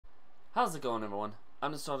How's it going, everyone?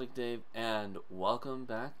 I'm Nostalgic Dave, and welcome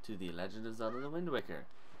back to The Legend of Zelda: The Wind Waker.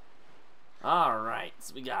 Alright,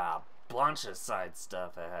 so we got a bunch of side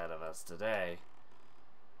stuff ahead of us today.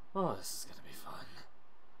 Oh, this is gonna be fun.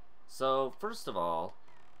 So, first of all,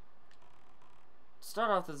 to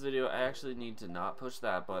start off this video, I actually need to not push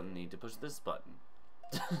that button, need to push this button.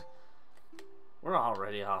 We're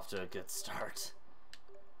already off to a good start.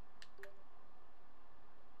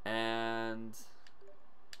 And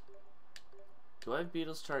do I have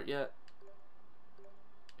Beetle's chart yet?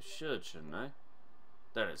 I should, shouldn't I?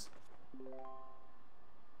 There it is.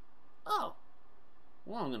 Oh!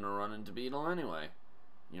 Well, I'm gonna run into Beetle anyway.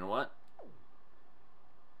 You know what?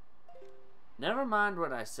 Never mind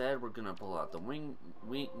what I said, we're gonna pull out the We're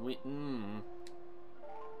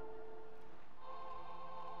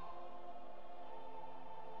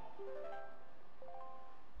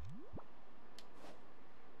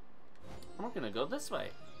gonna go this way.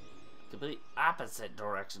 Complete opposite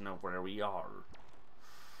direction of where we are.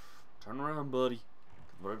 Turn around, buddy.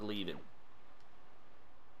 We're leaving.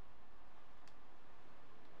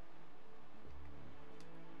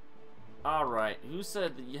 Alright, who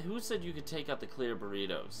said you could take out the clear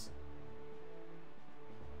burritos?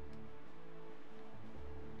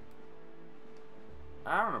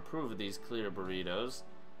 I don't approve of these clear burritos.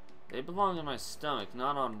 They belong in my stomach,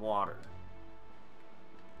 not on water.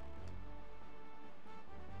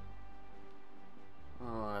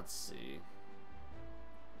 Oh, let's see.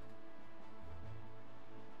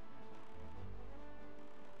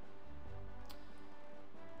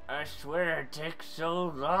 I swear it takes so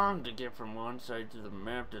long to get from one side to the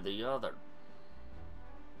map to the other.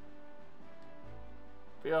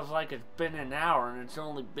 Feels like it's been an hour and it's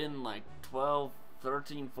only been like 12,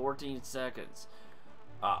 13, 14 seconds.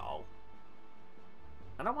 Uh-oh.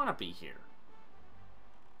 I don't want to be here.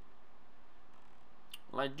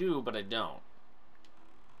 Well, I do, but I don't.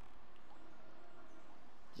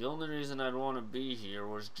 The only reason I'd want to be here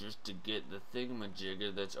was just to get the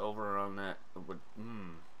thingamajigger that's over on that.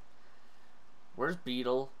 Where's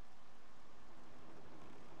Beetle?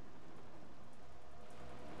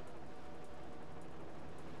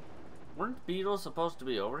 Weren't Beetles supposed to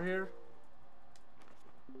be over here?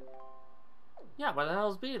 Yeah, where the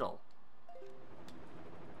hell's Beetle?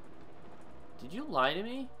 Did you lie to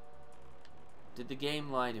me? Did the game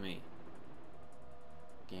lie to me?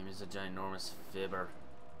 The game is a ginormous fibber.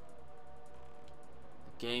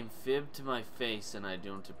 Game fibbed to my face and I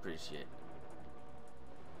don't appreciate it.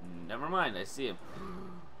 Never mind, I see him.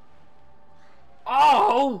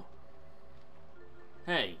 Oh!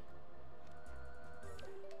 Hey.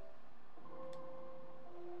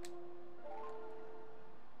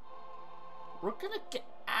 We're gonna get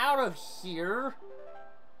out of here.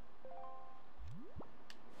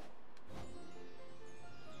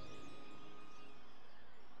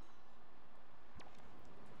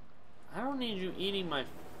 I don't need you eating my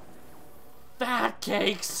fat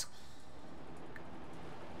cakes.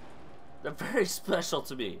 They're very special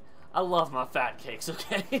to me. I love my fat cakes,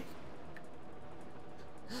 okay?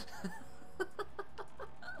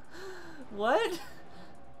 What?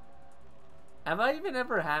 Have I even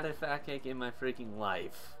ever had a fat cake in my freaking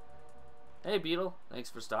life? Hey, Beetle.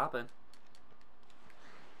 Thanks for stopping.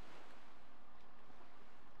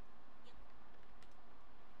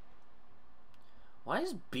 Why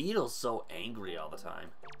is Beetle so angry all the time?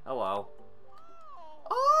 Hello.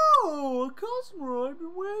 Oh, a customer, I've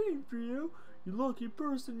been waiting for you. You lucky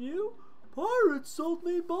person, you. Pirates sold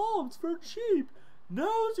me bombs for cheap.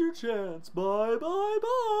 Now's your chance. Bye, bye,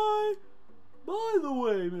 bye. By the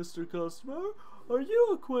way, Mr. Customer, are you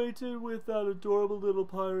acquainted with that adorable little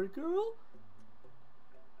pirate girl?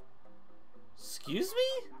 Excuse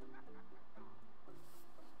me?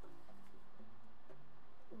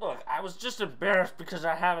 Look, I was just embarrassed because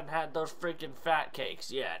I haven't had those freaking fat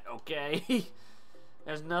cakes yet, okay?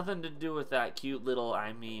 There's nothing to do with that cute little,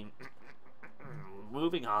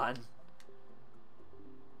 moving on.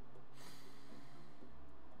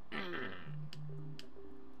 I'm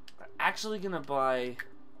actually gonna buy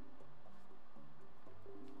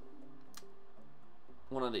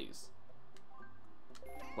one of these.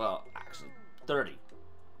 Well, actually, 30.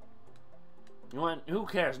 You want, who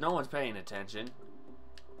cares? No one's paying attention.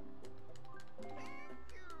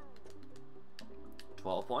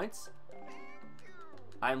 12 points?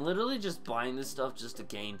 I'm literally just buying this stuff just to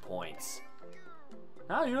gain points.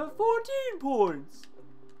 Now you have 14 points.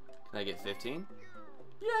 Can I get 15?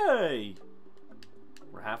 Yay!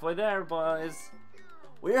 We're halfway there, boys.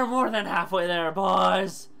 We're more than halfway there,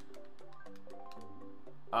 boys.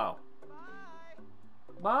 Oh.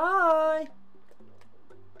 Bye!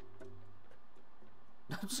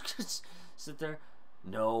 I'm just gonna sit there.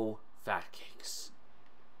 No fat cakes.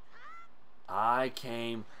 I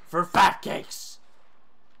came for fat cakes.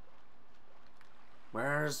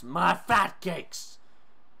 Where's my fat cakes?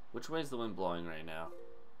 Which way is the wind blowing right now?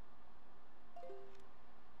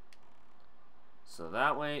 So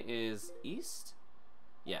that way is east?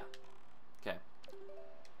 Yeah. Okay.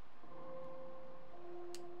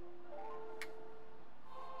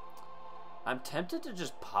 I'm tempted to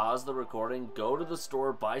just pause the recording, go to the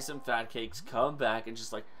store, buy some fat cakes, come back, and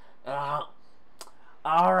just like,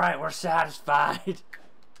 alright, we're satisfied.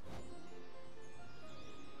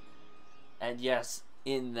 And yes,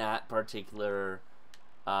 in that particular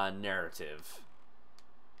narrative.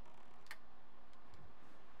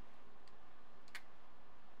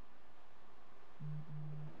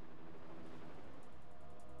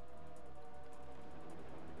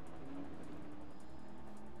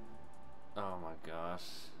 Oh my gosh.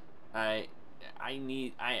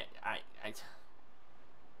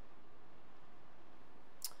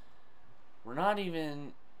 We're not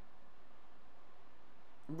even...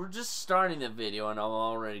 We're just starting the video and I'm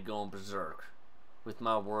already going berserk with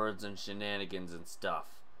my words and shenanigans and stuff.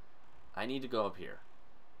 I need to go up here.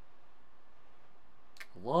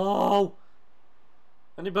 Hello?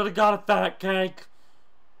 Anybody got a fat cake?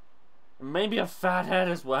 Maybe a fat head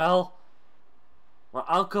as well? My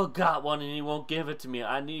uncle got one and he won't give it to me.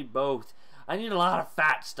 I need both. I need a lot of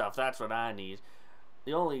fat stuff. That's what I need.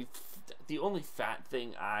 The only fat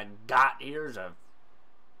thing I got here is a...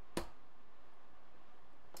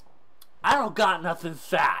 I don't got nothing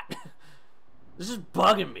fat. This is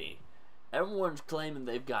bugging me. Everyone's claiming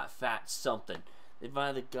they've got fat something. They've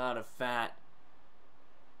either got a fat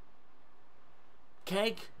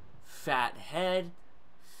cake, fat head,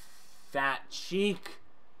 fat cheek,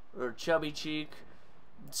 or chubby cheek.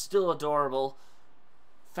 Still adorable.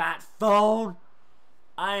 Fat phone.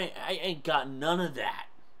 I ain't got none of that.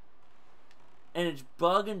 And it's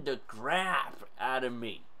bugging the crap out of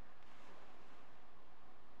me.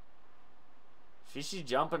 She's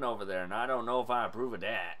jumping over there, and I don't know if I approve of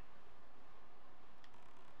that.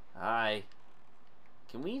 Hi.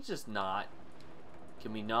 Can we just not?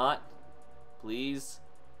 Can we not? Please?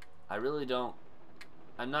 I really don't.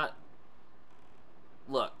 I'm not...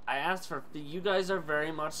 Look, I asked for... You guys are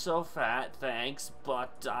very much so fat, thanks,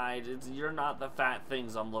 but you're not the fat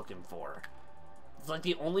things I'm looking for. It's like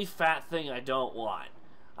the only fat thing I don't want.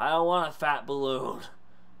 I don't want a fat balloon.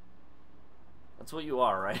 That's what you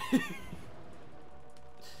are, right?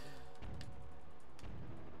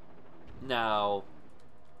 Now,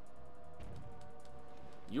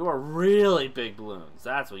 you are really big balloons.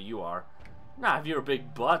 That's what you are. Now, if you were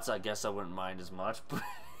big butts, I guess I wouldn't mind as much. But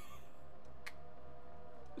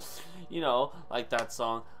you know, like that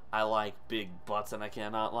song, I like big butts and I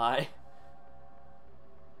cannot lie.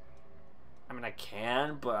 I mean, I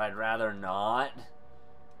can, but I'd rather not.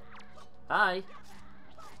 Hi.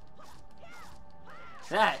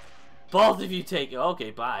 Hey, both of you take it.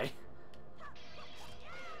 Okay, bye.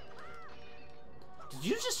 Did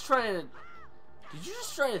you just try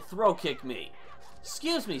to throw kick me?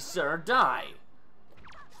 Excuse me, sir, die.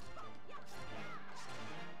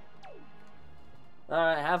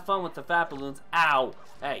 Alright, have fun with the fat balloons. Ow!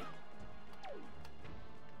 Hey.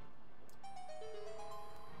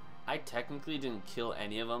 I technically didn't kill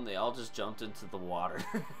any of them. They all just jumped into the water.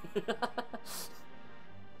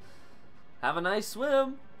 Have a nice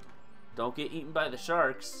swim. Don't get eaten by the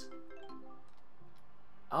sharks.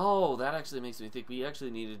 Oh, that actually makes me think we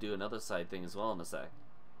actually need to do another side thing as well in a sec.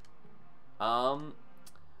 We'll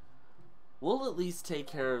at least take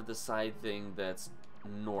care of the side thing that's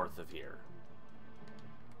north of here.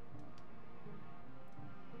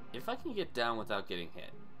 If I can get down without getting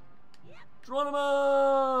hit.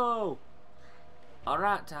 Geronimo!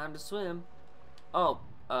 Alright, time to swim. Oh,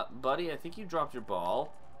 buddy, I think you dropped your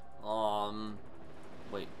ball.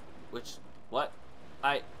 Wait, what?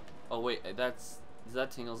 Oh wait, is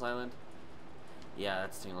that TLoZ Island? Yeah,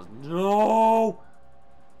 that's TLoZ. No!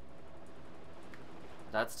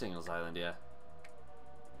 That's TLoZ Island, yeah.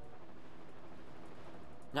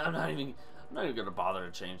 No, I'm not even gonna bother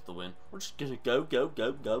to change the wind. We're just gonna go, go,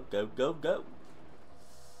 go, go, go, go, go.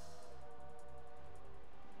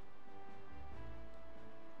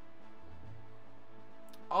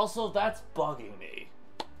 Also, that's bugging me.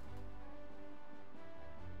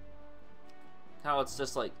 How it's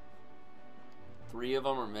just like 3 of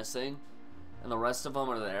them are missing and the rest of them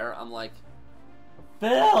are there. I'm like,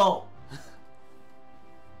 Phil!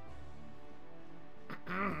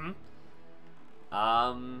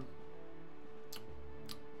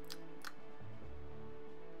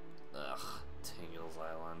 Ugh, TLoZ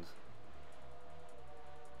Island.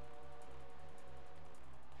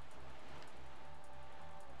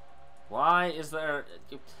 Why is there...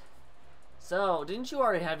 So, didn't you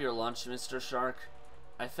already have your lunch, Mr. Shark?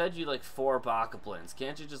 I fed you like 4 bokoblins.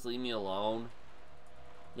 Can't you just leave me alone?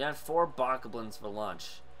 You had 4 bokoblins for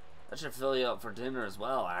lunch. That should fill you up for dinner as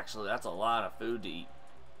well, actually. That's a lot of food to eat.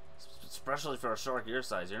 Especially for a shark your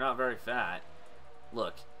size. You're not very fat.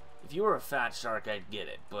 Look, if you were a fat shark, I'd get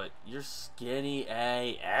it. But you're skinny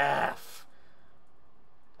AF.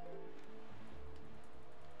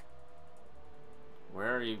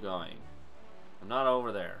 Where are you going? I'm not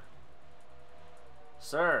over there.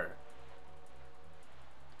 Sir.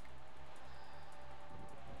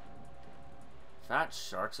 Fat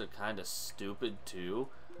sharks are kind of stupid too.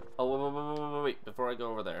 Oh, wait, before I go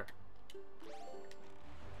over there.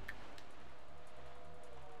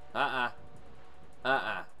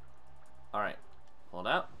 Alright. Hold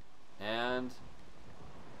up. And...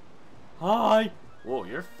 Hi! Whoa,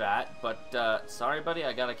 you're fat, but, sorry, buddy,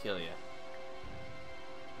 I gotta kill you.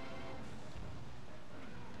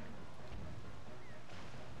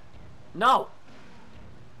 No!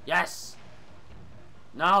 Yes!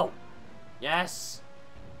 No! Yes!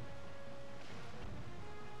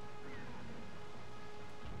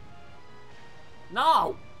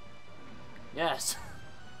 No! Yes.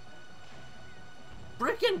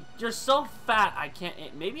 Frickin', you're so fat, I can't...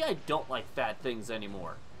 Maybe I don't like fat things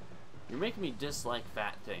anymore. You're making me dislike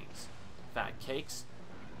fat things. Fat cakes,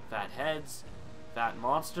 fat heads, fat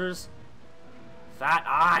monsters, fat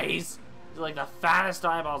eyes. They're like the fattest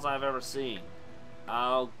eyeballs I've ever seen.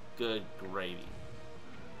 Oh, good gravy.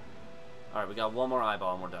 Alright, we got one more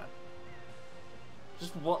eyeball and we're done.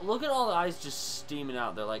 Just look at all the eyes just steaming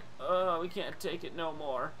out. They're like, oh, we can't take it no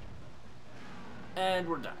more. And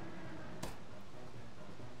we're done.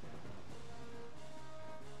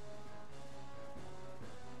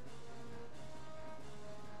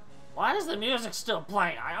 Why is the music still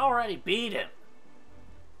playing? I already beat him.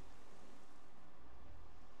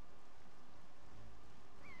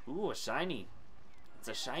 Ooh, a shiny. It's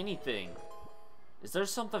a shiny thing. Is there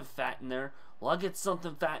something fat in there? Will I get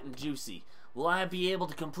something fat and juicy? Will I be able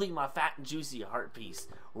to complete my fat and juicy heart piece?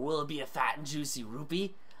 Or will it be a fat and juicy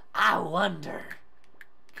rupee? I wonder.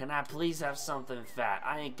 Can I please have something fat?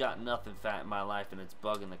 I ain't got nothing fat in my life and it's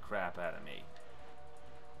bugging the crap out of me.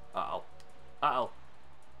 Uh-oh. Uh-oh.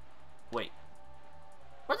 Wait.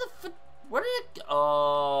 Where the f... Where did it go?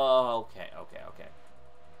 Oh, okay, okay, okay.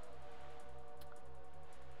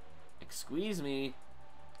 Squeeze me.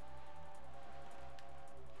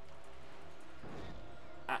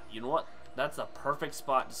 You know what? That's the perfect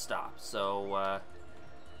spot to stop. So,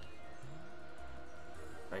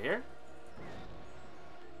 right here?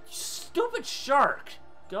 You stupid shark!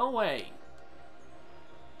 Go away.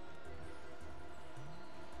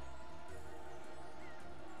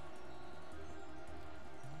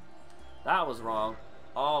 That was wrong.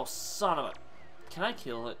 Oh, son of a... Can I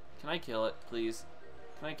kill it? Can I kill it, please?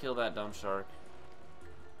 Can I kill that dumb shark?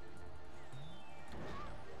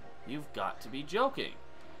 You've got to be joking.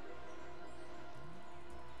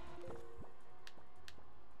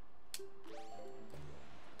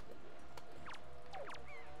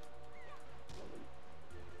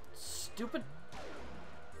 Stupid.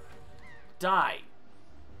 Die.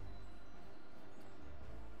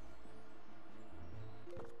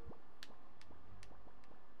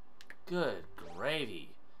 Good gravy.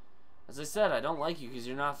 As I said, I don't like you because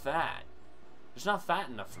you're not fat. You're just not fat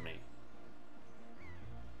enough for me.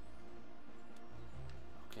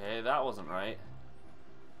 Okay, that wasn't right.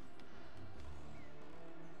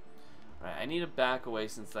 Alright, I need to back away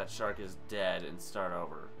since that shark is dead and start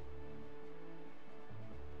over.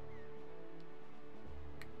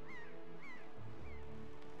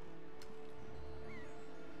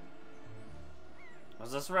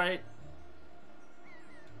 Was this right?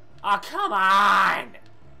 Oh, come on!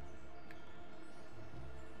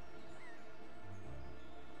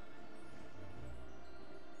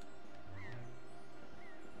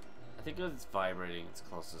 I think it's vibrating its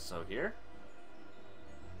closest, so here.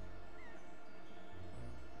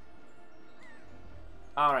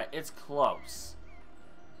 Alright, it's close.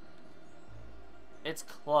 It's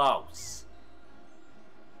close.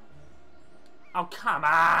 Oh, come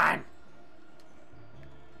on!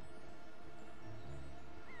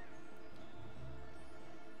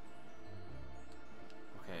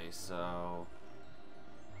 Okay, so...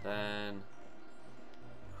 Then...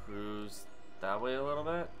 Cruise that way a little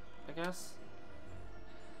bit, I guess?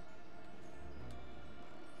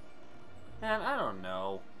 Man, I don't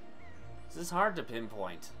know. This is hard to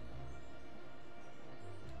pinpoint.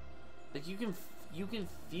 Like, you can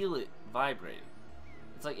feel it vibrating.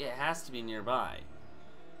 It's like it has to be nearby.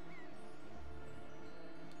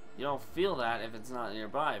 You don't feel that if it's not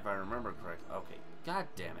nearby, if I remember correctly. Okay, god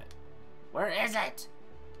damn it. Where is it?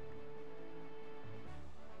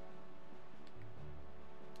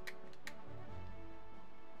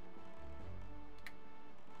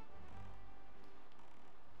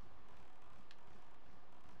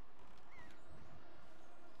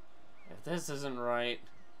 If this isn't right...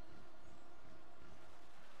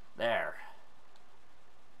 There.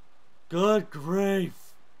 Good grief.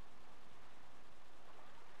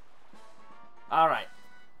 Alright.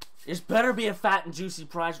 This better be a fat and juicy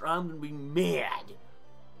prize or I'm gonna be mad.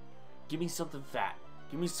 Give me something fat.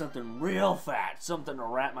 Give me something real fat. Something to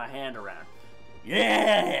wrap my hand around.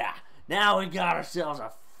 Yeah! Now we got ourselves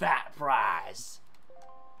a fat prize.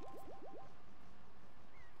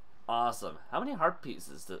 Awesome. How many heart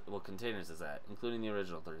pieces, containers is that? Including the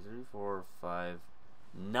original. 3, 4, 5,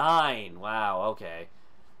 9. Wow, okay.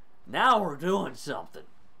 Now we're doing something.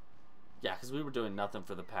 Yeah, because we were doing nothing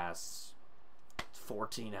for the past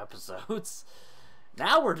 14 episodes.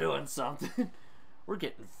 Now we're doing something. We're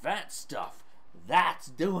getting fat stuff. That's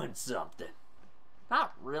doing something.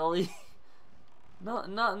 Not really.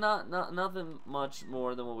 Nothing much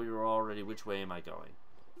more than what we were already. Which way am I going?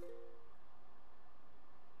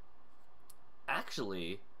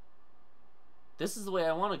 Actually, this is the way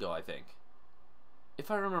I want to go, I think. If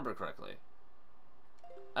I remember correctly.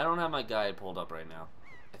 I don't have my guide pulled up right now.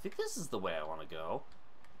 I think this is the way I want to go.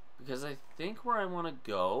 Because I think where I want to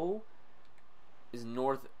go is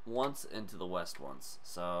north once and to the west once.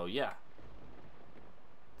 So, yeah.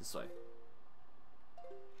 This way.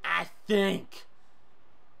 I think.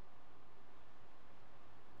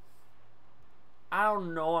 I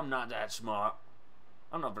don't know, I'm not that smart.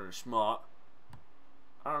 I'm not very smart.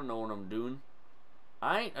 I don't know what I'm doing.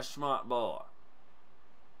 I ain't a smart boy.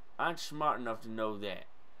 I ain't smart enough to know that.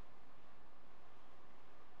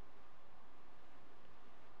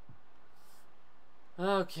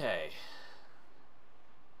 Okay.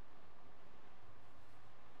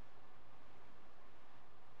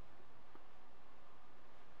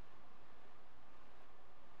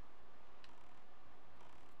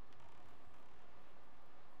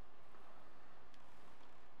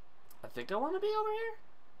 I think I want to be over here.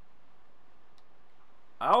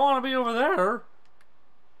 I want to be over there.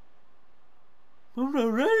 I'm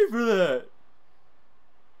not ready for that.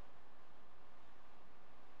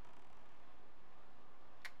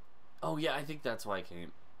 Oh yeah, I think that's why I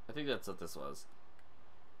came. I think that's what this was.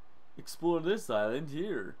 Explore this island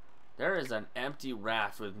here. There is an empty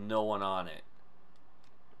raft with no one on it.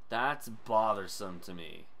 That's bothersome to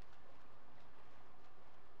me.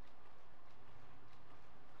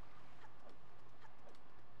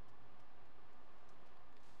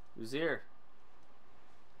 Who's here?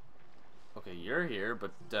 Okay, you're here,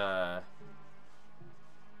 but I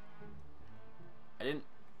didn't...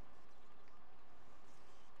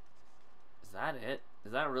 Is that it?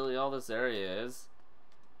 Is that really all this area is?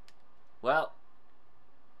 Well...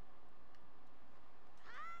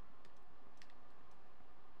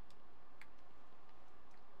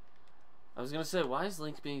 I was gonna say, why is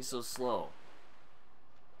Link being so slow?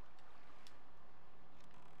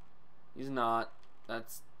 He's not.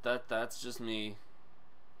 That's just me.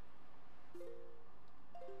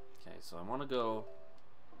 Okay, so I want to go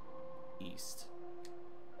east.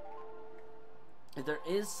 If there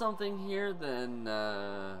is something here, then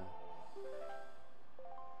I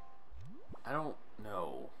don't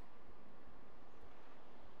know.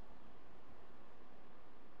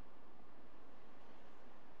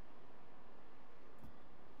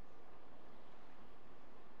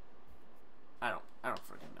 I don't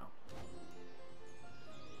freaking know.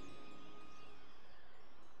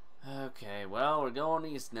 Okay, well, we're going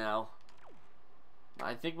east now.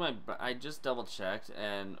 I think I just double checked,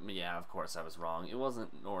 and yeah, of course I was wrong. It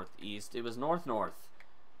wasn't northeast, it was north-north.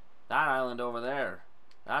 That island over there.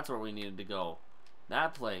 That's where we needed to go.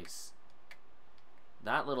 That place.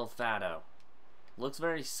 That little fatto. Looks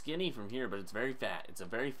very skinny from here, but it's very fat. It's a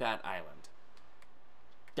very fat island.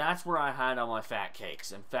 That's where I hide all my fat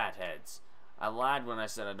cakes and fat heads. I lied when I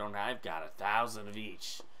said I've got 1,000 of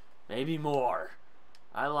each. Maybe more.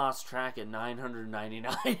 I lost track at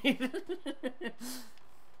 999.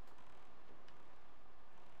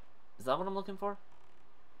 Is that what I'm looking for?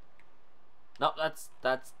 No, that's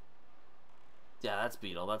yeah, that's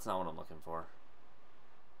Beetle. That's not what I'm looking for.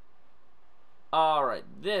 Alright,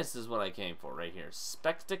 this is what I came for right here.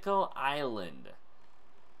 Spectacle Island.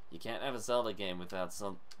 You can't have a Zelda game without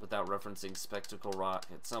referencing Spectacle Rock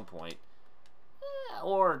at some point.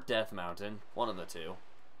 Or Death Mountain. One of the two.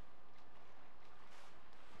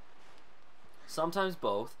 Sometimes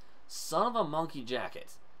both. Son of a monkey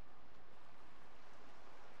jacket.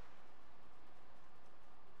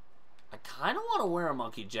 I kind of want to wear a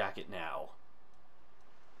monkey jacket now.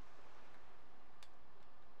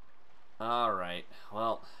 Alright,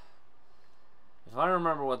 well, if I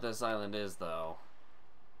remember what this island is, though,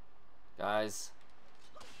 guys,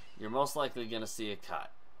 you're most likely going to see a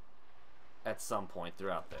cut at some point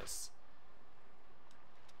throughout this.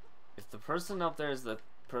 If the person up there is the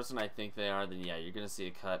person I think they are, then yeah, you're going to see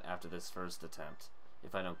a cut after this first attempt,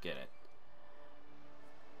 if I don't get it.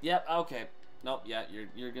 Yep, okay. Nope, yeah,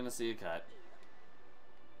 you're going to see a cut.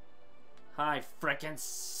 Hi, frickin'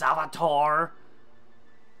 Salvatore!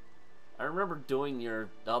 I remember doing your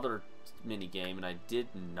other minigame, and I did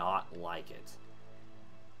not like it.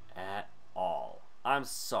 At all. I'm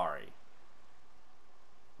sorry.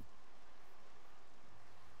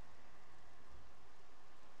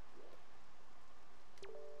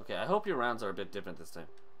 Okay, I hope your rounds are a bit different this time.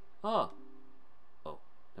 Oh. Oh,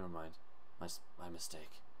 never mind. My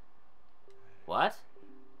mistake. What?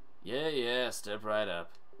 Yeah, step right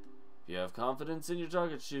up. If you have confidence in your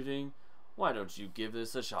target shooting, why don't you give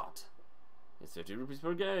this a shot? It's 50 rupees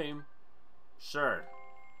per game. Sure.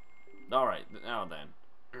 Alright, now then.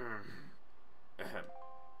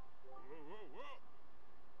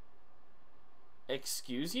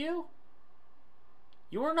 Excuse you?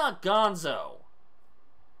 You are not Gonzo.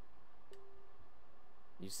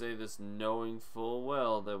 You say this knowing full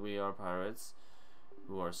well that we are pirates,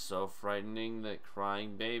 who are so frightening that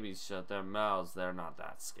crying babies shut their mouths. They're not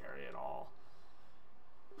that scary at all.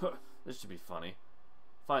 This should be funny.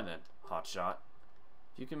 Fine then, hotshot.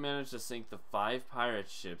 If you can manage to sink the 5 pirate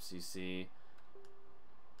ships you see,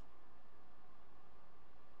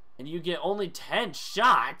 and you get only 10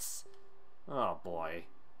 shots? Oh boy.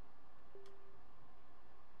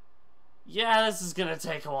 Yeah, this is gonna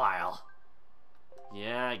take a while.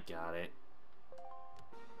 Yeah, I got it.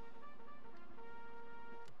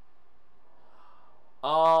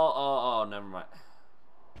 Oh, never mind.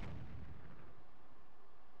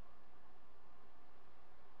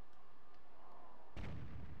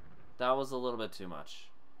 That was a little bit too much.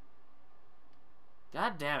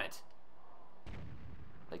 God damn it.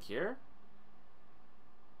 Like here?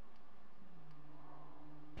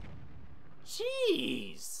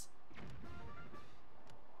 Jeez!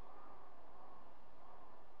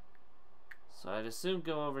 So I'd assume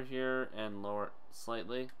go over here and lower it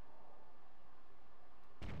slightly.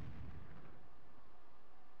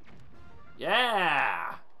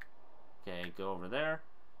 Yeah! Okay, go over there.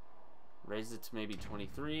 Raise it to maybe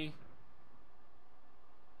 23.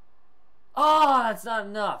 Oh, that's not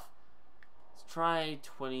enough. Let's try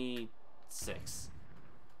 26.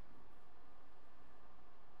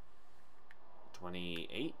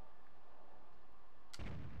 28.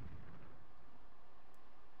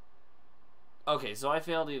 Okay, so I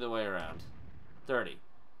failed either way around. 30.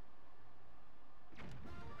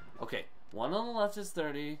 Okay, one on the left is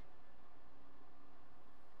 30.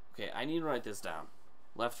 Okay, I need to write this down.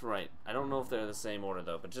 Left, right. I don't know if they're the same order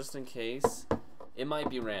though, but just in case, it might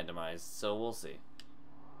be randomized, so we'll see.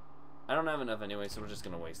 I don't have enough anyway, so we're just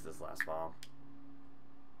gonna waste this last bomb.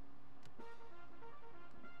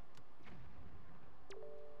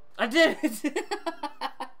 I did it!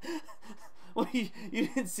 Well, you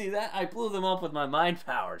didn't see that? I blew them up with my mind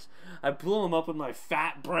powers. I blew them up with my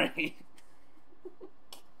fat brain.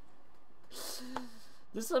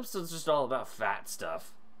 This episode's just all about fat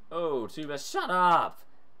stuff. Oh, too bad. Shut up!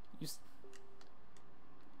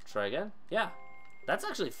 Try again? Yeah. That's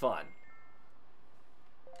actually fun.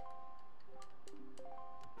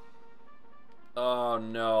 Oh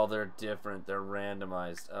no, they're different. They're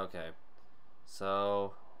randomized. Okay.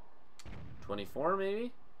 So 24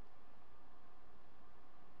 maybe?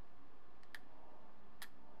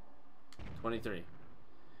 23.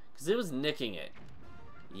 Because it was nicking it.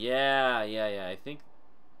 Yeah. I think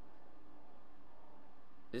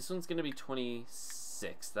this one's going to be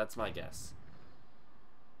 26. That's my guess.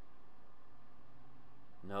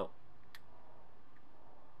 Nope.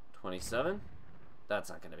 27? That's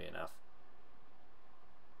not going to be enough.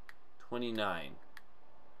 29.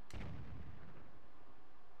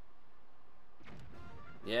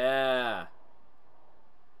 Yeah.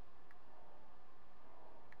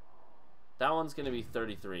 That one's going to be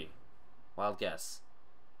 33. Wild guess.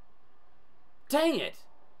 Dang it!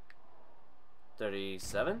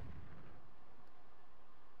 37?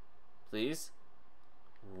 Please?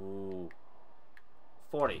 Ooh.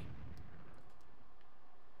 40.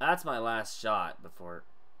 That's my last shot before...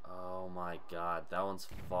 Oh my god, that one's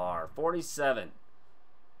far. 47.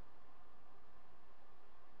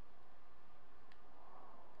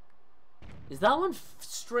 Is that one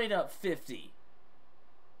straight up 50?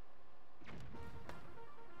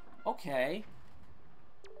 Okay.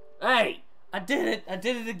 Hey! I did it! I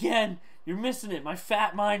did it again! You're missing it! My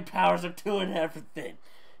fat mind powers are doing everything!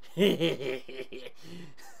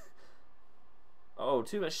 Oh,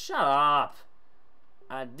 too much. Shut up!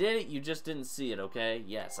 I did it, you just didn't see it, okay?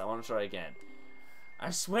 Yes, I want to try again.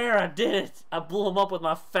 I swear I did it! I blew him up with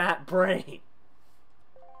my fat brain!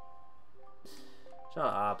 Shut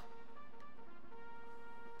up.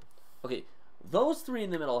 Okay, those three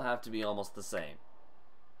in the middle have to be almost the same.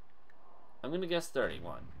 I'm gonna guess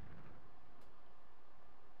 31.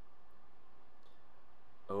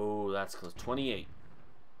 Oh, that's close. 28.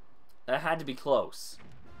 That had to be close.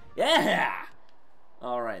 Yeah!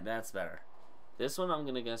 Alright, that's better. This one I'm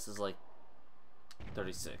gonna guess is like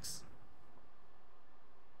 36.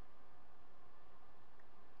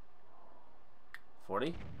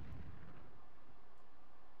 $40?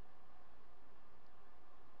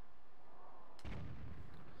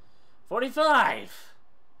 $45!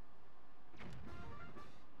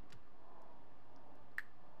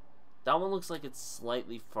 That one looks like it's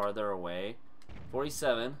slightly farther away.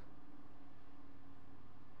 47.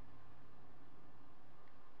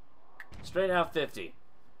 Straight out 50.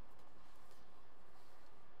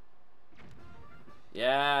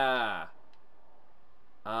 Yeah.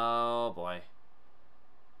 Oh boy.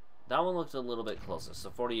 That one looked a little bit closer, so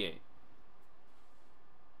 48.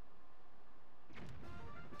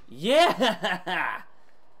 Yeah!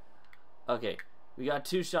 Okay, we got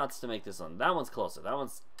 2 shots to make this one. That one's closer. That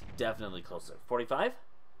one's definitely closer. 45?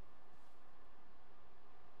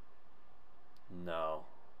 No.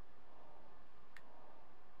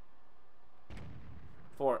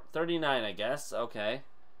 39, I guess. Okay.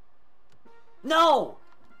 No!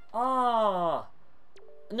 Oh!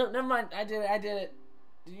 No, never mind. I did it. I did it.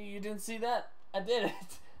 You didn't see that? I did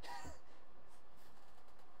it.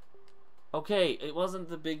 Okay, it wasn't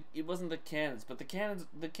the cannons, but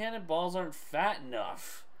the cannonballs aren't fat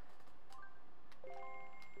enough.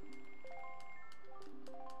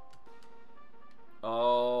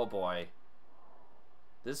 Oh boy.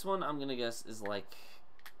 This one I'm gonna guess is like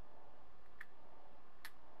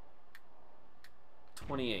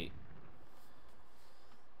 28.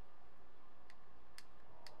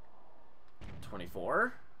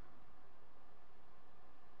 24?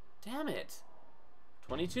 Damn it.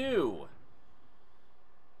 22.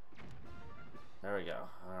 There we go.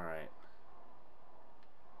 Alright.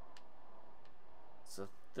 So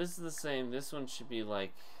this is the same. This one should be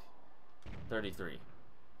like 33.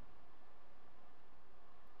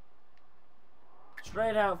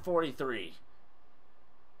 Straight out 43.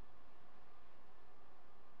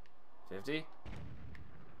 50.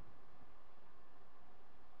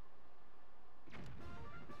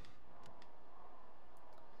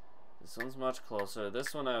 This one's much closer.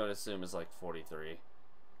 This one I would assume is like 43.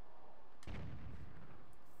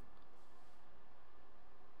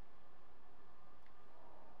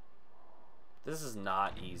 This is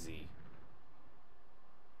not easy.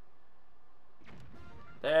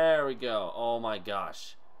 There we go. Oh my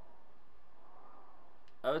gosh.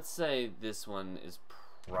 I would say this one is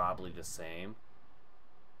probably the same.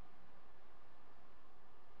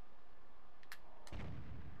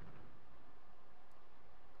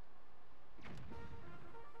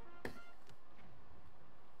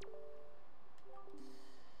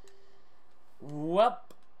 Whoop.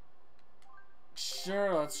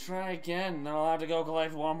 Sure, let's try again. Then I'll have to go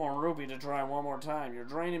collect one more rupee to try one more time. You're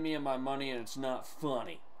draining me of my money and it's not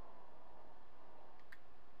funny.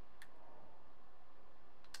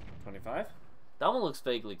 25? That one looks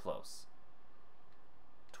vaguely close.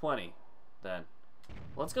 20, then.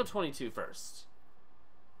 Let's go 22 first.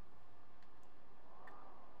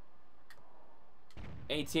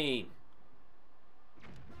 18.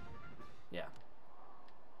 Yeah.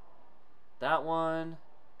 That one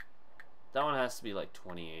has to be like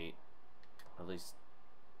 28. At least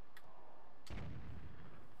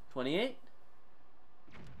 28?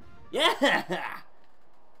 Yeah!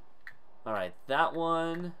 Alright, that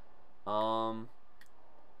one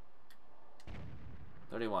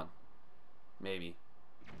 31. Maybe.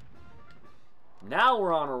 Now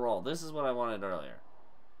we're on a roll. This is what I wanted earlier.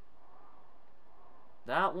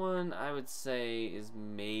 That one I would say is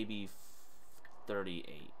maybe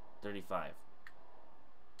 38. 35.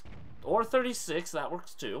 Or 36, that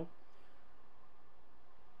works too.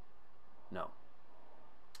 No.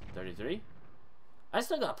 33? I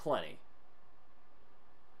still got plenty.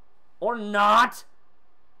 Or not!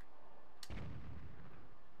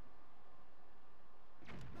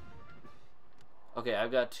 Okay,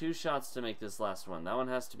 I've got 2 shots to make this last one. That one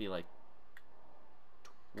has to be like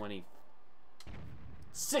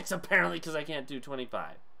 26 apparently, because I can't do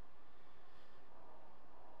 25.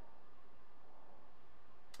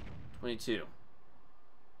 22.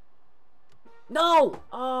 No!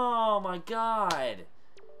 Oh my god!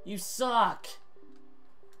 You suck!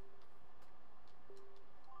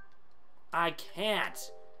 I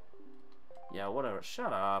can't! Yeah, whatever.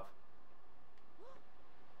 Shut up.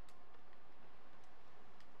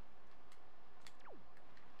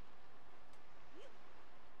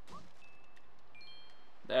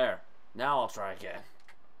 There. Now I'll try again.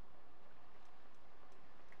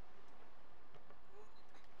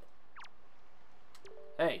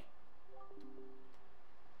 Hey.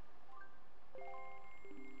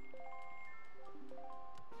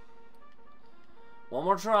 One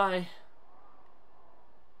more try.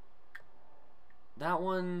 That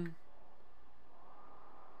one...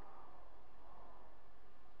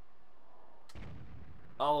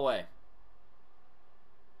 all the way.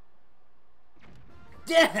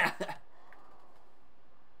 Yeah!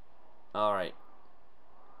 Alright.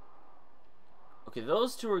 Okay,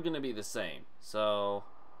 those two are going to be the same. So,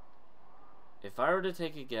 if I were to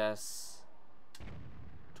take a guess...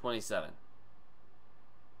 27.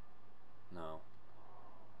 No.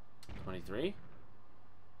 23?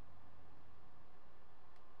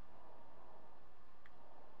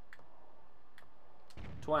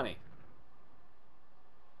 $20.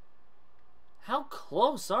 How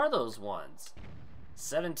close are those ones?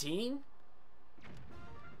 17?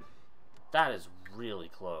 That is really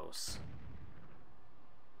close.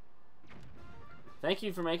 Thank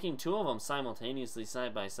you for making two of them simultaneously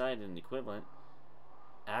side by side and equivalent.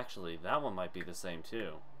 Actually, that one might be the same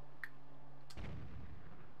too.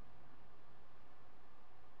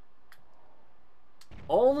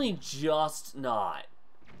 Only just not.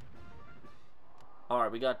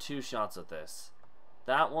 Alright, we got two shots at this.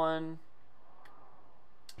 That one,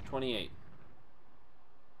 28.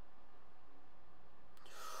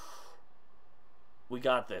 We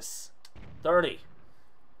got this. 30.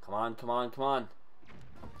 Come on, come on, come on.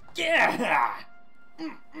 Yeah!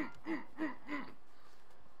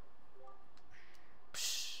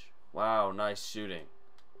 Psh. Wow, nice shooting.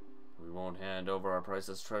 We won't hand over our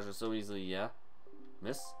priceless treasure so easily, yeah?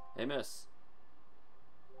 Miss? Hey, miss.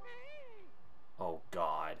 Oh,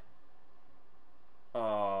 God.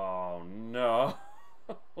 Oh, no.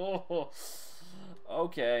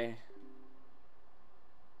 Okay.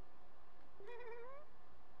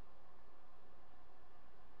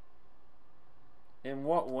 In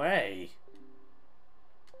what way?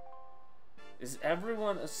 Is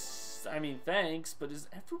everyone... I mean, thanks, but is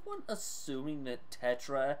everyone assuming that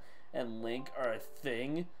Tetra and Link are a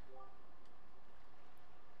thing?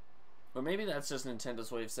 Or maybe that's just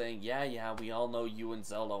Nintendo's way of saying, yeah, we all know you and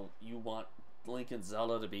Zelda, you want Link and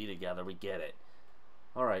Zelda to be together, we get it.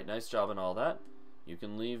 Alright, nice job and all that. You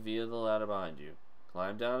can leave via the ladder behind you.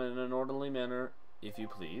 Climb down in an orderly manner, if you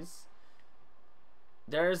please.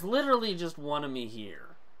 There's literally just one of me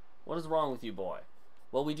here. What is wrong with you, boy?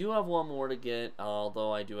 Well, we do have one more to get,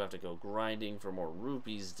 although I do have to go grinding for more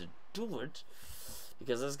rupees to do it.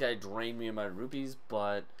 Because this guy drained me of my rupees,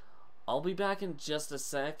 but I'll be back in just a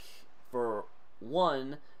sec for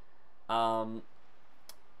one,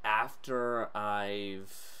 after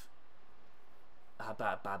I've...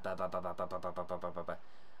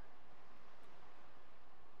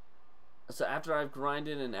 So after I've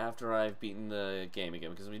grinded and after I've beaten the game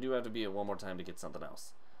again, because we do have to beat it one more time to get something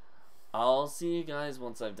else. I'll see you guys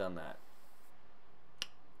once I've done that.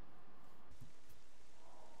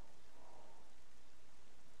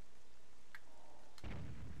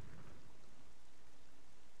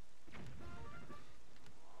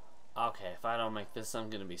 Okay, if I don't make this, I'm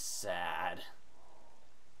gonna be sad.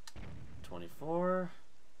 24.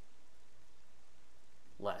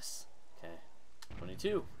 Less. Okay.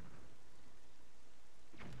 22.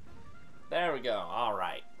 There we go.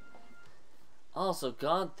 Alright. Also,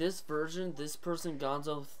 God, this version, this person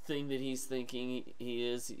Gonzo thing that he's thinking he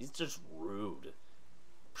is, he's just rude.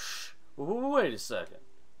 Psh. Wait a second.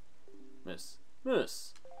 Miss.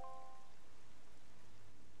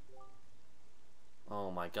 Oh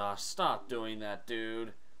my gosh, stop doing that,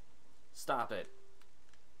 dude. Stop it.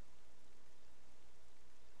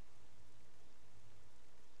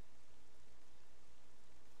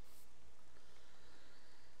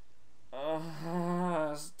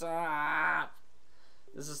 Stop.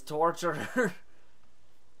 This is torture.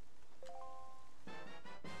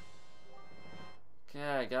 Okay,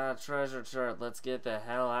 I got a treasure chart. Let's get the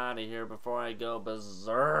hell out of here before I go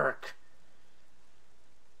berserk.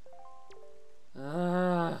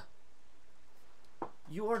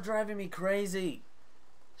 You are driving me crazy.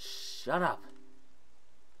 Shut up.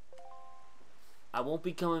 I won't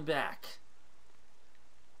be coming back.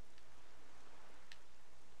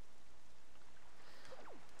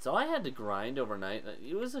 So I had to grind overnight.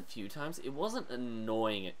 It was a few times. It wasn't an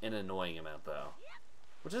annoying amount though,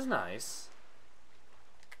 which is nice.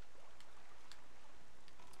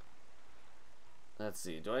 Let's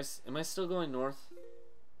see. Am I still going north?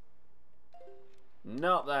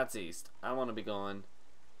 Nope, that's east. I want to be going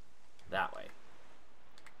that way.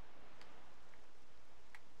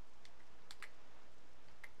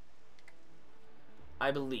 I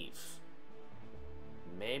believe.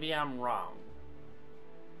 Maybe I'm wrong.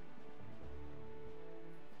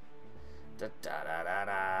 I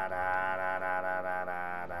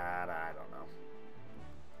don't know.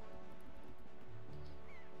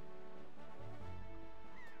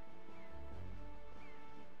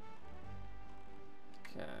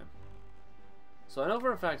 Okay. So I know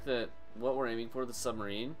for a fact that what we're aiming for, the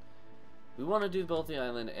submarine, we want to do both the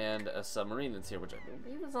island and a submarine that's here, which I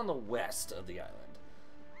believe is on the west of the island.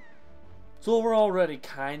 So we're already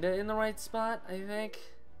kinda in the right spot, I think.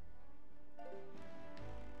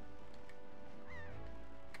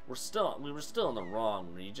 We were still in the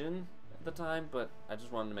wrong region at the time, but I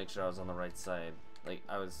just wanted to make sure I was on the right side. Like,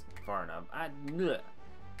 I was far enough.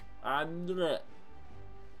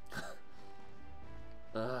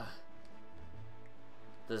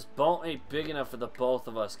 This boat ain't big enough for the both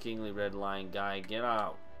of us, Kingly Red Lion guy. Get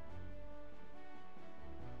out.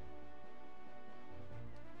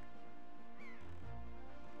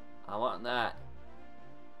 I want that.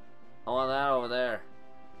 I want that over there.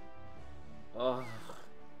 Oh.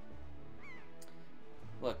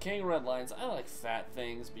 Look, King Red Lions, I like fat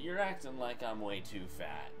things, but you're acting like I'm way too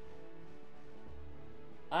fat.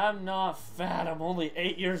 I'm not fat, I'm only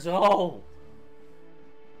 8 years old.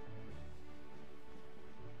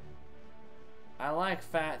 I like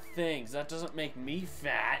fat things. That doesn't make me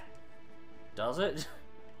fat. Does it?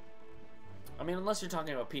 I mean, unless you're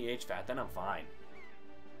talking about pH fat, then I'm fine.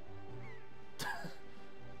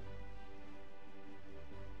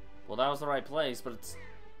 Well, that was the right place, but it's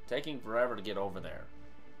taking forever to get over there.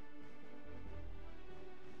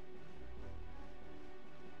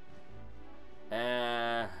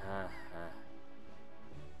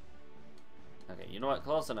 Okay, you know what?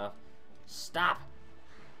 Close enough. Stop!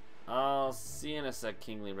 I'll see you in a sec,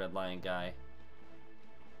 Kingly Red Lion guy.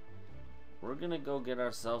 We're gonna go get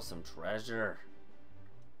ourselves some treasure.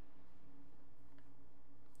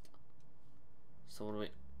 So what do we...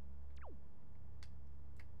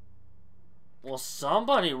 Well,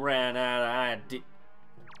 somebody ran out of ID.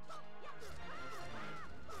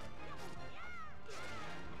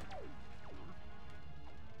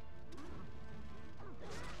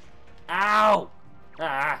 Ow!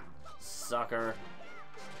 Ah! Sucker.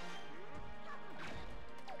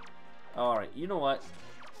 Alright, you know what?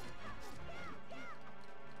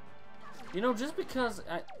 You know, just because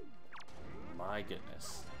I... My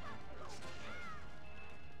goodness.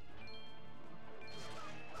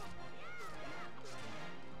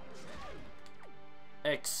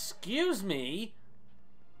 Excuse me?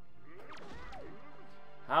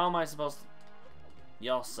 How am I supposed to...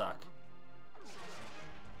 Y'all suck.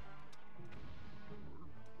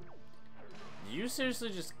 You seriously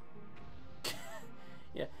just...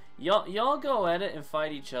 Yeah, y'all go at it and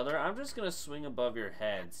fight each other. I'm just gonna swing above your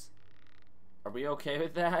heads. Are we okay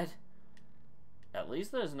with that? At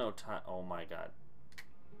least there's no time. Oh my god.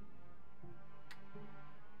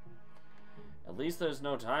 At least there's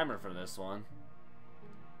no timer for this one.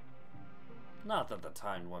 Not that the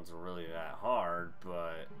timed ones are really that hard,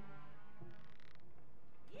 but...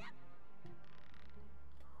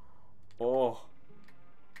 Oh.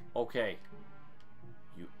 Okay.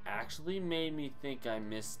 You actually made me think I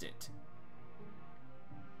missed it.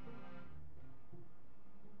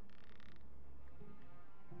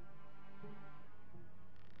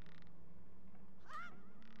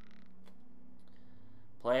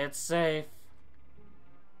 Play it safe.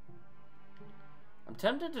 I'm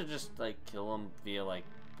tempted to just like kill him via like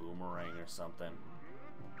boomerang or something.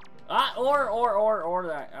 Ah,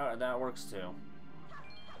 or that works too.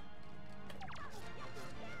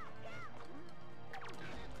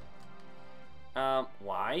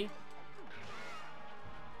 Why?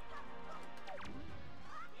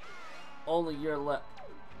 Only you're left.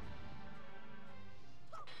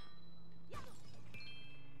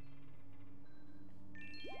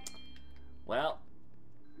 Well,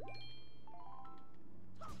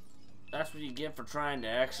 that's what you get for trying to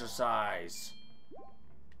exercise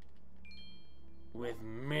with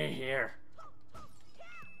me here.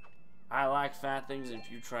 I like fat things, and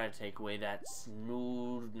if you try to take away that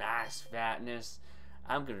smooth, nice fatness,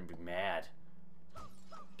 I'm gonna be mad.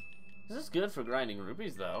 This is good for grinding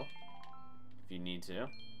rupees, though, if you need to.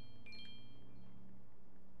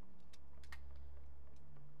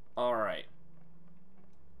 Alright.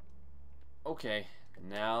 Okay,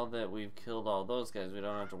 now that we've killed all those guys, we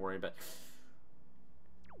don't have to worry about...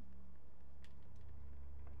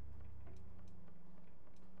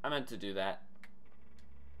 I meant to do that.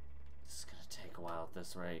 This is gonna take a while at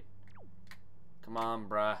this rate. Come on,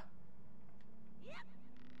 bruh.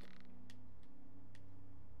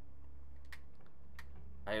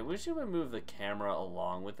 I wish it would move the camera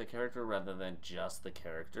along with the character rather than just the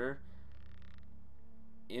character.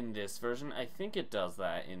 In this version, I think it does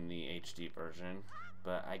that in the HD version,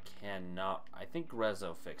 but I cannot. I think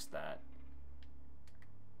Grezzo fixed that.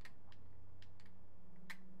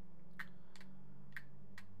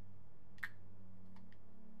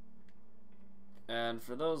 And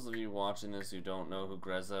for those of you watching this who don't know who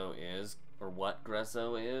Grezzo is, or what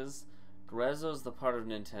Grezzo is the part of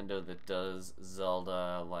Nintendo that does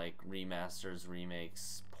Zelda, like, remasters,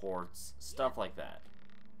 remakes, ports, stuff like that.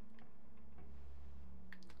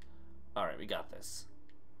 Alright, we got this.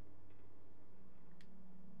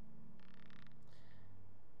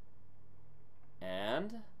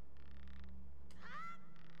 And...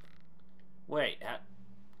 wait,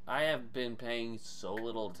 I have been paying so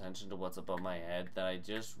little attention to what's above my head that I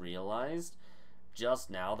just realized just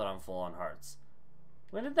now that I'm full on hearts.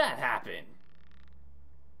 When did that happen?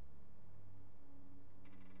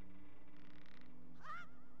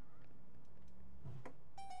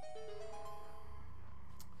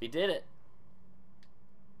 We did it.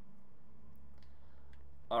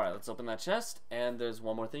 Alright, let's open that chest, and there's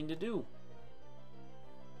one more thing to do.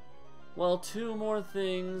 Well, two more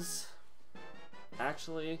things.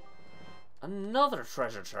 Actually, another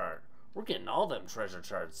treasure chart. We're getting all them treasure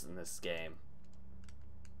charts in this game.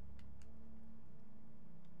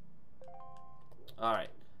 Alright,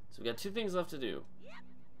 so we got two things left to do.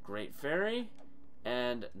 Great Fairy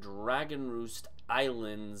and Dragon Roost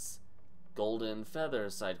Islands Golden Feather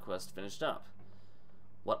side quest finished up.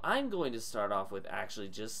 What I'm going to start off with, actually,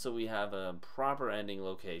 just so we have a proper ending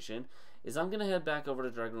location, is I'm going to head back over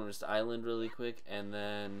to Dragon Roost Island really quick, and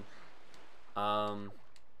then, if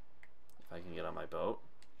I can get on my boat.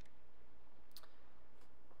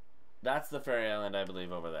 That's the fairy island, I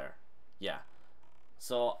believe, over there. Yeah.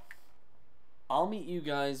 So, I'll meet you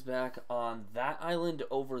guys back on that island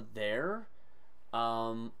over there.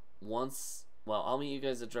 I'll meet you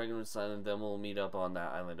guys at Dragon Roost Island, then we'll meet up on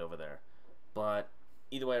that island over there. But,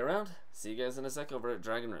 either way around, see you guys in a sec over at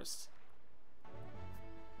Dragon Roost.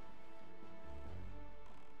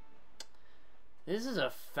 This is a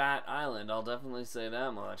fat island, I'll definitely say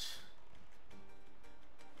that much.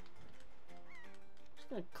 Just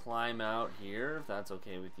gonna climb out here, if that's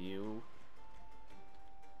okay with you.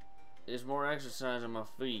 There's more exercise on my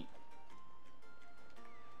feet.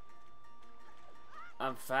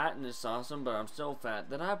 I'm fat and it's awesome, but I'm so fat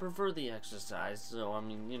that I prefer the exercise, so I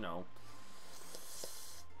mean, you know.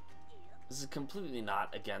 This is completely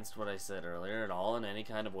not against what I said earlier at all in any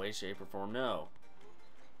kind of way, shape, or form, no.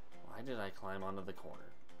 Why did I climb onto the corner?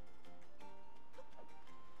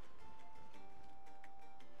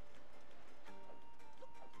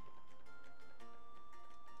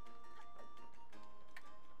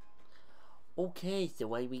 Okay, so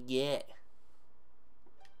what do we get?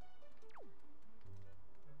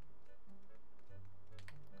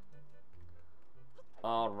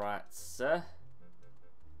 Alright, sir.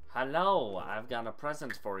 Hello, I've got a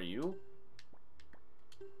present for you.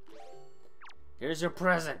 Here's your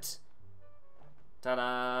present.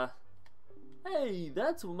 Ta-da! Hey,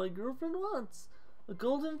 that's what my girlfriend wants. A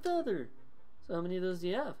golden feather. So how many of those do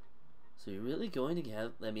you have? So you're really going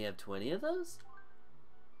to let me have 20 of those?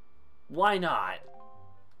 Why not?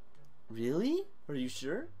 Really? Are you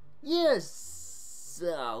sure? Yes!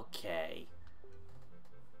 Okay.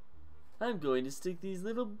 I'm going to stick these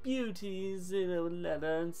little beauties in a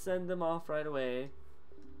letter and send them off right away.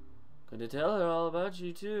 Going to tell her all about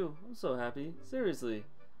you too. I'm so happy. Seriously.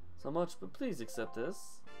 So much, but please accept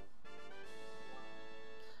this.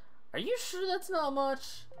 Are you sure that's not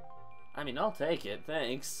much? I mean, I'll take it,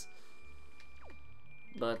 thanks.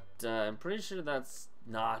 But I'm pretty sure that's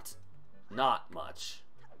not much.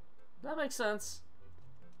 That makes sense.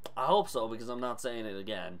 I hope so, because I'm not saying it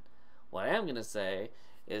again. What I am going to say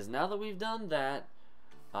is, now that we've done that,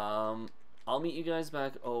 I'll meet you guys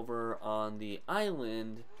back over on the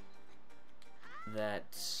island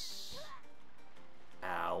that...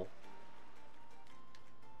 Ow.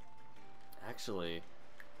 Actually,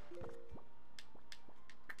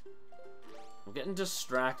 I'm getting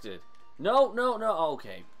distracted. No, no, no,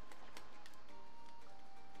 okay.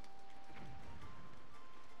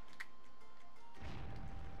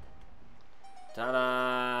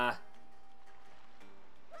 Ta-da!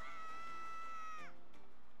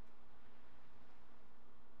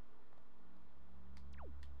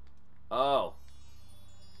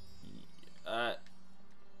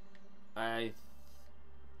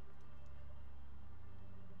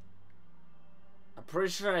 pretty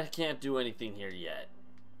sure I can't do anything here yet.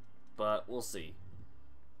 But we'll see.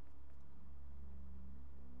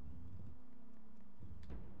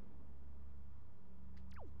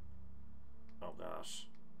 Oh gosh.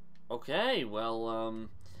 Okay, well,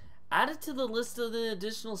 add it to the list of the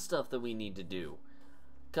additional stuff that we need to do.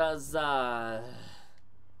 'Cause, I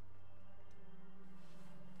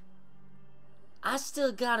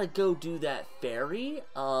still gotta go do that ferry.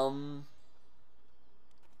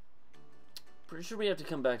 Pretty sure we have to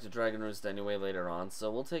come back to Dragon Roost anyway later on, so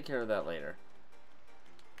we'll take care of that later.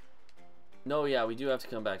 No, yeah, we do have to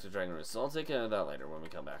come back to Dragon Roost, so I'll take care of that later when we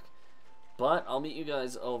come back. But I'll meet you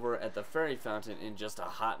guys over at the fairy fountain in just a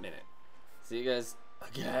hot minute. See you guys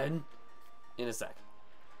again in a sec.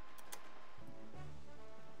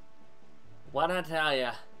 What'd I tell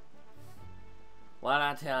ya? What'd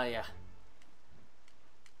I tell ya?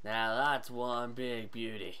 Now that's one big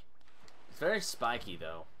beauty. It's very spiky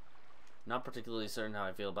though. Not particularly certain how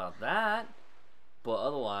I feel about that, but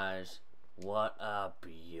otherwise, what a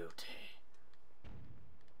beauty.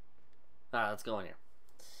 Alright, let's go in here.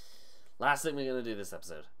 Last thing we're gonna do this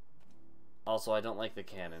episode. Also, I don't like the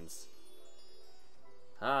cannons.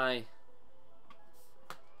 Hi.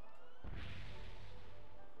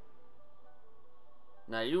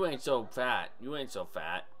 Now you ain't so fat. You ain't so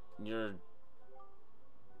fat. You're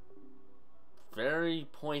very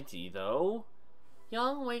pointy though.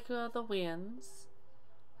 Young waker of the winds,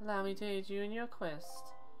 allow me to aid you in your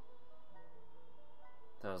quest.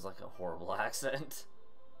 That was like a horrible accent.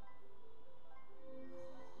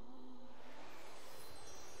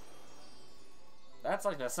 That's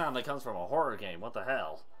like the sound that comes from a horror game. What the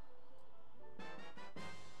hell?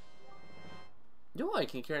 No, I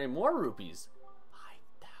can carry more rupees.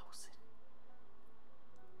 5,000.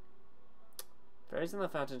 Fairies in the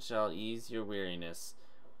fountain shall ease your weariness.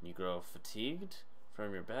 When you grow fatigued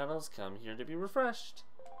from your battles, come here to be refreshed.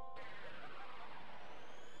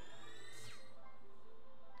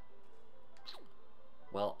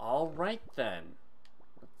 Well, alright then.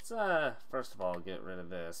 Let's, first of all, get rid of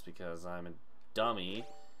this because I'm a dummy.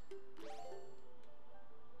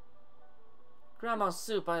 Grandma's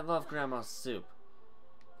soup. I love Grandma's soup.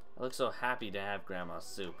 I look so happy to have Grandma's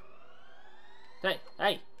soup. Hey,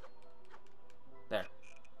 hey! There.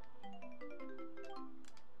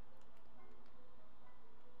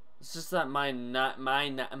 It's just that my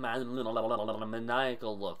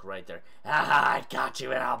maniacal look right there. Ah, I got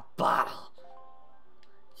you in a bottle.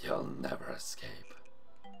 You'll never escape.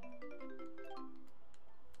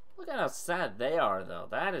 Look at how sad they are, though.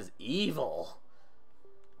 That is evil.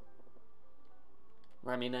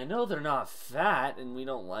 I mean, I know they're not fat, and we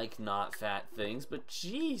don't like not fat things, but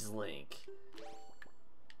jeez, Link.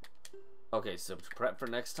 Okay, so to prep for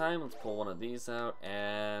next time, let's pull one of these out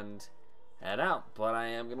and head out. But I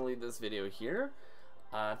am going to leave this video here.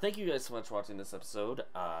 Thank you guys so much for watching this episode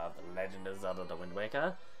of The Legend of Zelda The Wind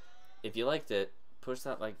Waker. If you liked it, push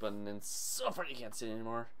that like button and so far you can't see it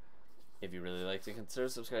anymore. If you really liked it, consider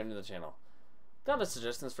subscribing to the channel. Got any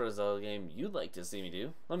suggestions for a Zelda game you'd like to see me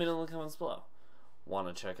do? Let me know in the comments below. Want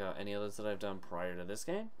to check out any others that I've done prior to this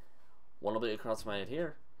game? One will be across my head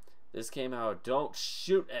here. This came out. Don't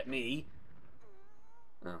shoot at me!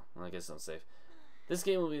 Oh, well, I guess I'm safe. This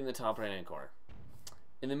game will be in the top right hand corner.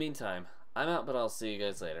 In the meantime, I'm out, but I'll see you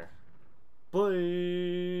guys later. Bye!